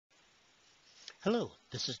Hello,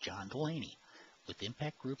 this is John Delaney with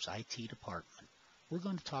Impact Group's IT department. We're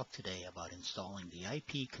going to talk today about installing the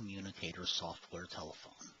ipCommunicator software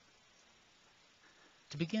telephone.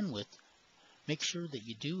 To begin with, make sure that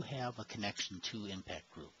you do have a connection to Impact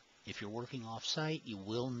Group. If you're working off-site, you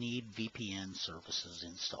will need VPN services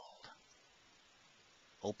installed.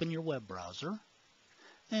 Open your web browser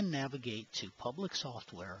and navigate to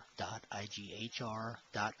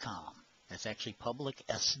publicsoftware.ighr.com. That's actually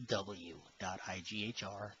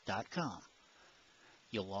publicsw.ighr.com.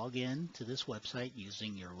 You'll log in to this website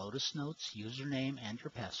using your Lotus Notes username and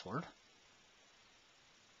your password.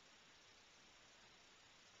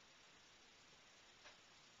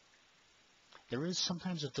 There is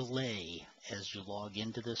sometimes a delay as you log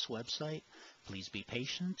into this website. Please be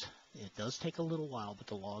patient. It does take a little while, but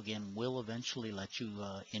the login will eventually let you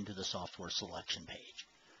into the software selection page.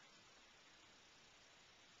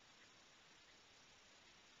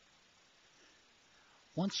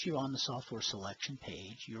 Once you're on the software selection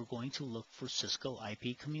page, you're going to look for Cisco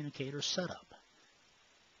ipCommunicator Setup.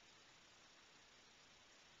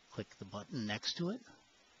 Click the button next to it,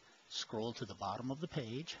 scroll to the bottom of the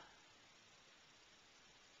page,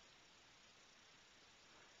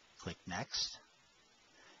 click Next,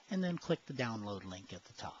 and then click the download link at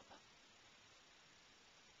the top.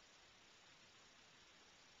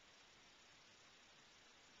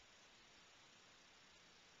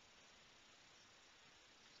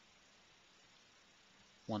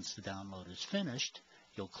 Once the download is finished,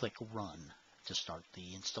 you'll click Run to start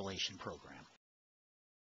the installation program.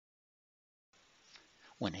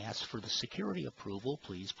 When asked for the security approval,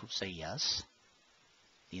 please say yes.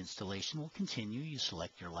 The installation will continue. You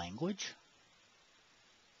select your language.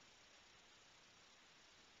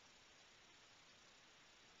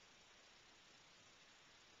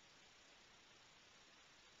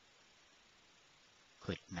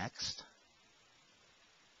 Click Next.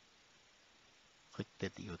 Click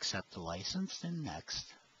that you accept the license, and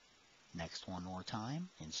Next. Next one more time.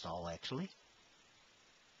 Install actually.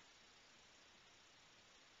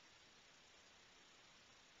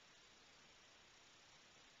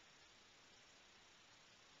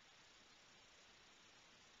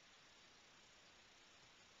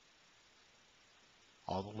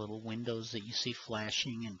 All the little windows that you see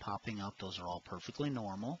flashing and popping up, those are all perfectly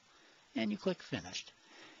normal. And you click Finished.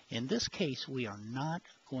 In this case, we are not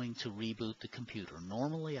going to reboot the computer.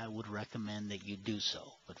 Normally, I would recommend that you do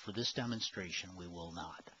so, but for this demonstration, we will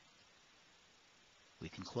not. We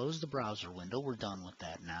can close the browser window. We're done with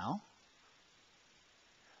that now.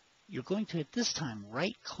 You're going to, at this time,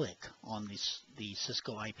 right-click on the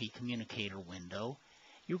Cisco ipCommunicator window.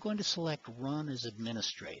 You're going to select Run as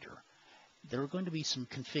Administrator. There are going to be some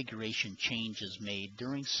configuration changes made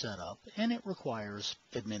during setup, and it requires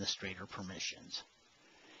administrator permissions.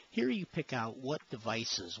 Here you pick out what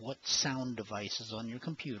devices, what sound devices on your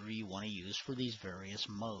computer you want to use for these various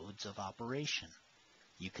modes of operation.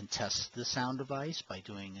 You can test the sound device by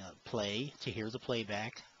doing a play to hear the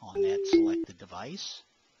playback on that selected device.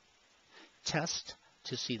 Test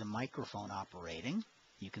to see the microphone operating.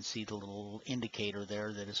 You can see the little indicator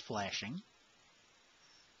there that is flashing.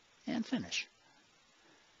 And finish.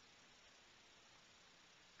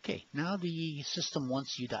 Okay, now the system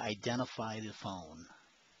wants you to identify the phone.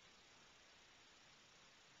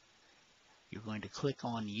 You're going to click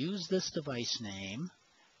on Use this device name,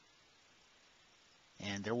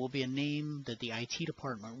 and there will be a name that the IT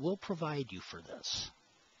department will provide you for this.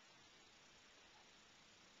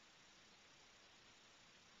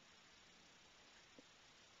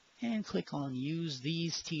 And click on Use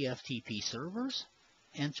these TFTP servers.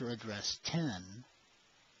 Enter address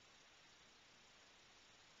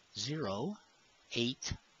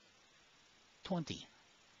 10.0.8.20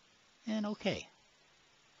 and OK.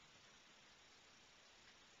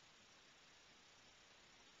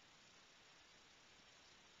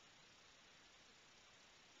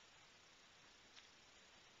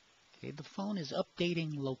 Okay, the phone is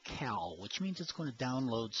updating locale, which means it's going to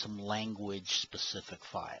download some language-specific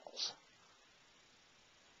files.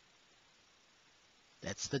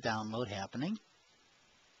 That's the download happening.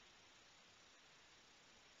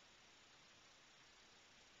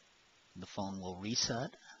 The phone will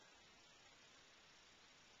reset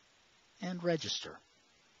and register.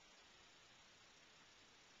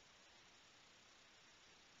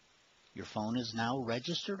 Your phone is now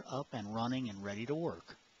registered, up and running, and ready to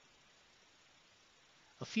work.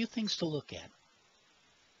 A few things to look at.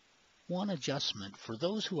 One adjustment for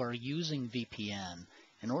those who are using VPN.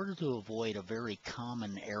 In order to avoid a very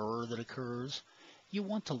common error that occurs, you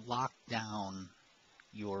want to lock down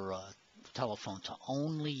your telephone to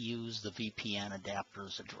only use the VPN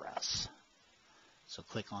adapter's address. So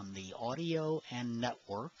click on the audio and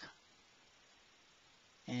network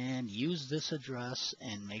and use this address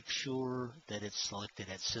and make sure that it's selected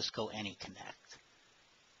at Cisco AnyConnect.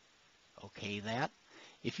 Okay that.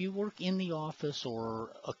 If you work in the office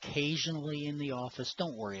or occasionally in the office,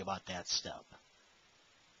 don't worry about that step.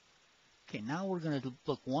 Okay, now we're going to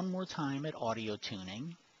look one more time at audio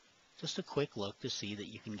tuning. Just a quick look to see that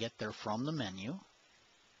you can get there from the menu.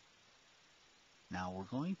 Now we're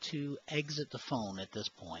going to exit the phone at this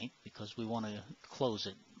point because we want to close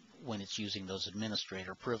it when it's using those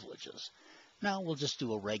administrator privileges. Now we'll just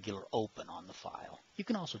do a regular open on the file. You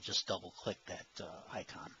can also just double click that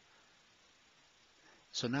icon.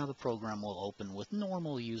 So now the program will open with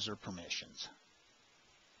normal user permissions.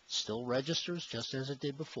 Still registers just as it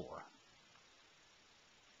did before.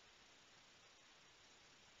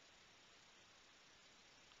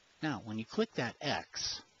 Now when you click that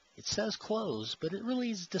X, it says close, but it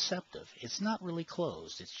really is deceptive. It's not really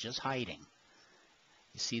closed, it's just hiding.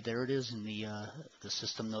 You see there it is in the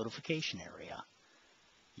system notification area.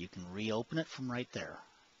 You can reopen it from right there.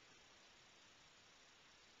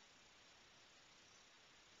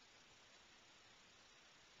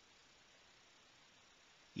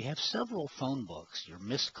 You have several phone books, your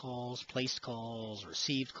missed calls, placed calls,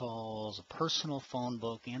 received calls, a personal phone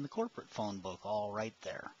book, and the corporate phone book all right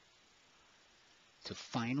there. To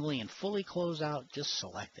finally and fully close out, just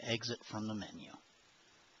select Exit from the menu.